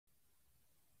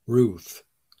Ruth,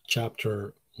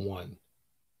 chapter 1.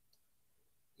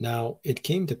 Now it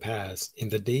came to pass in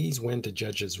the days when the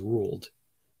judges ruled,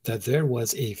 that there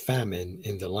was a famine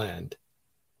in the land.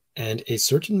 And a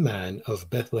certain man of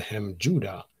Bethlehem,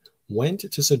 Judah, went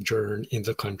to sojourn in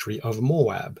the country of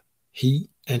Moab, he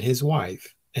and his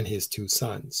wife and his 2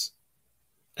 sons.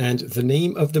 And the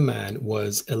name of the man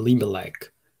was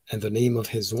Elimelech, and the name of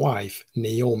his wife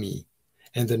Naomi,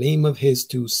 and the name of his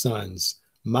 2 sons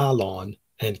Mahlon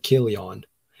and Chilion,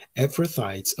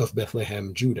 Ephrathites of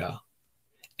Bethlehem, Judah.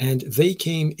 And they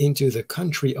came into the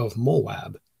country of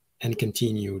Moab, and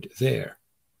continued there.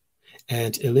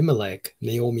 And Elimelech,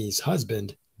 Naomi's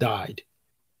husband, died,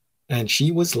 and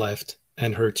she was left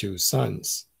and her 2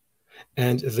 sons.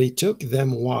 And they took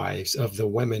them wives of the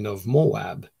women of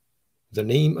Moab. The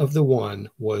name of the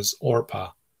one was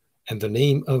Orpah, and the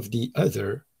name of the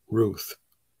other Ruth.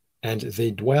 And they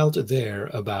dwelt there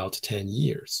about 10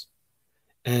 years.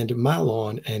 And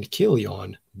Mahlon and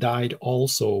Chilion died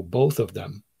also, both of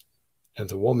them. And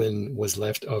the woman was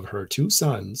left of her 2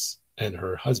 sons and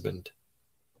her husband.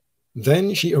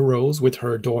 Then she arose with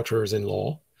her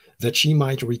daughters-in-law, that she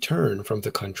might return from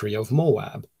the country of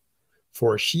Moab.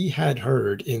 For she had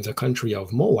heard in the country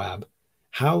of Moab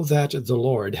how that the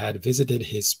Lord had visited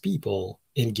his people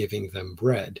in giving them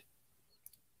bread.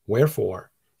 Wherefore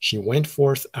she went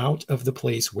forth out of the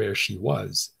place where she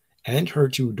was, and her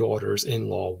 2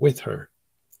 daughters-in-law with her.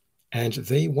 And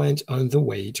they went on the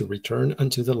way to return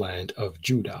unto the land of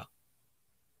Judah.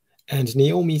 And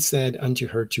Naomi said unto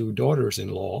her 2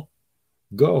 daughters-in-law,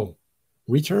 Go,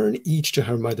 return each to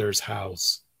her mother's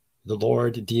house. The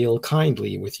Lord deal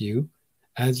kindly with you,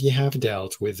 as ye have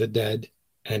dealt with the dead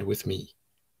and with me.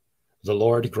 The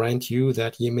Lord grant you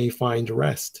that ye may find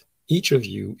rest, each of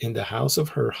you in the house of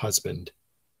her husband.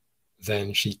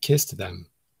 Then she kissed them,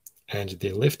 and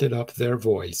they lifted up their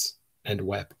voice and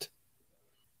wept.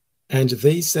 And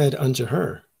they said unto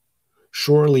her,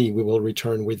 Surely we will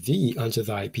return with thee unto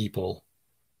thy people.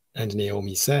 And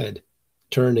Naomi said,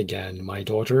 Turn again, my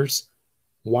daughters.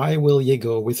 Why will ye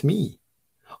go with me?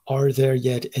 Are there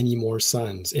yet any more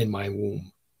sons in my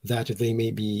womb, that they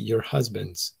may be your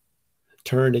husbands?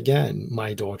 Turn again,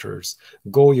 my daughters,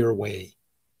 go your way,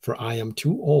 for I am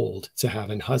too old to have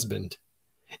an husband.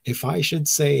 If I should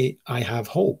say, I have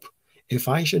hope, if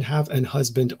I should have an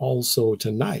husband also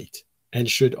tonight, and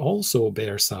should also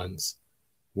bear sons,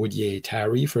 would ye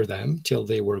tarry for them till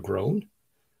they were grown?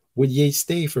 Would ye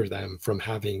stay for them from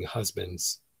having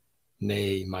husbands?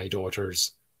 Nay, my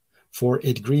daughters, for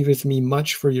it grieveth me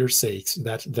much for your sakes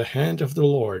that the hand of the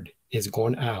Lord is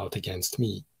gone out against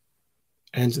me.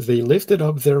 And they lifted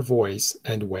up their voice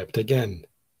and wept again.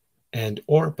 And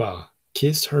Orpah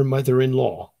kissed her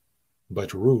mother-in-law,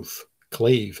 but Ruth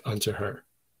clave unto her.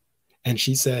 And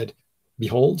she said,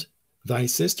 Behold, thy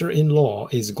sister-in-law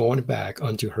is gone back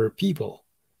unto her people,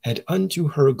 and unto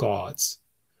her gods.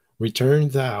 Return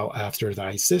thou after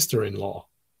thy sister-in-law.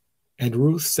 And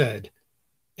Ruth said,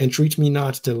 Entreat me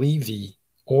not to leave thee,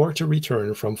 or to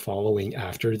return from following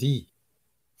after thee.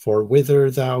 For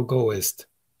whither thou goest,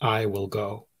 I will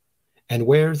go, and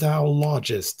where thou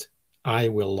lodgest, I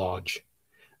will lodge.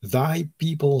 Thy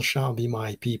people shall be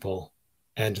my people,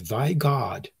 and thy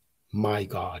God my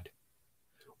God.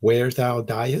 Where thou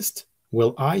diest,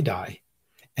 will I die,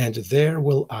 and there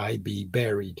will I be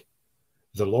buried.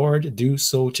 The Lord do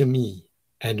so to me,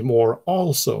 and more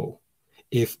also,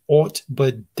 if aught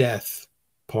but death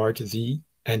part thee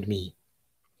and me.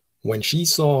 When she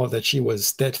saw that she was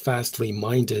steadfastly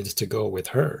minded to go with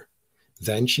her,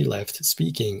 then she left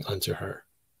speaking unto her.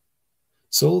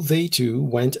 So they 2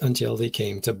 went until they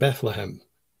came to Bethlehem.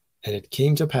 And it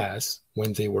came to pass,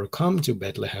 when they were come to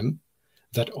Bethlehem,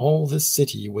 that all the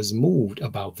city was moved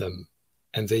about them.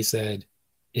 And they said,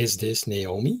 Is this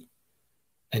Naomi?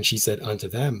 And she said unto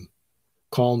them,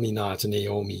 Call me not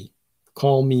Naomi,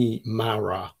 call me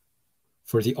Mara,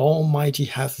 for the Almighty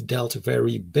hath dealt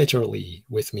very bitterly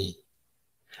with me.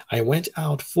 I went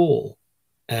out full,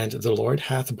 and the Lord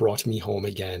hath brought me home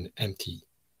again empty.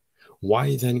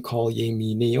 Why then call ye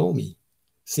me Naomi,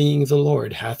 seeing the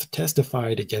Lord hath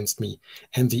testified against me,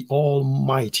 and the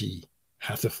Almighty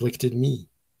hath afflicted me?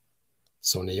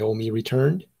 So Naomi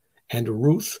returned, and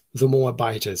Ruth the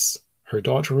Moabitess, her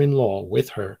daughter-in-law, with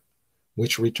her,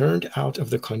 which returned out of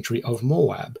the country of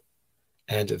Moab,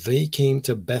 and they came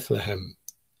to Bethlehem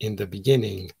in the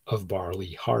beginning of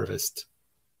barley harvest.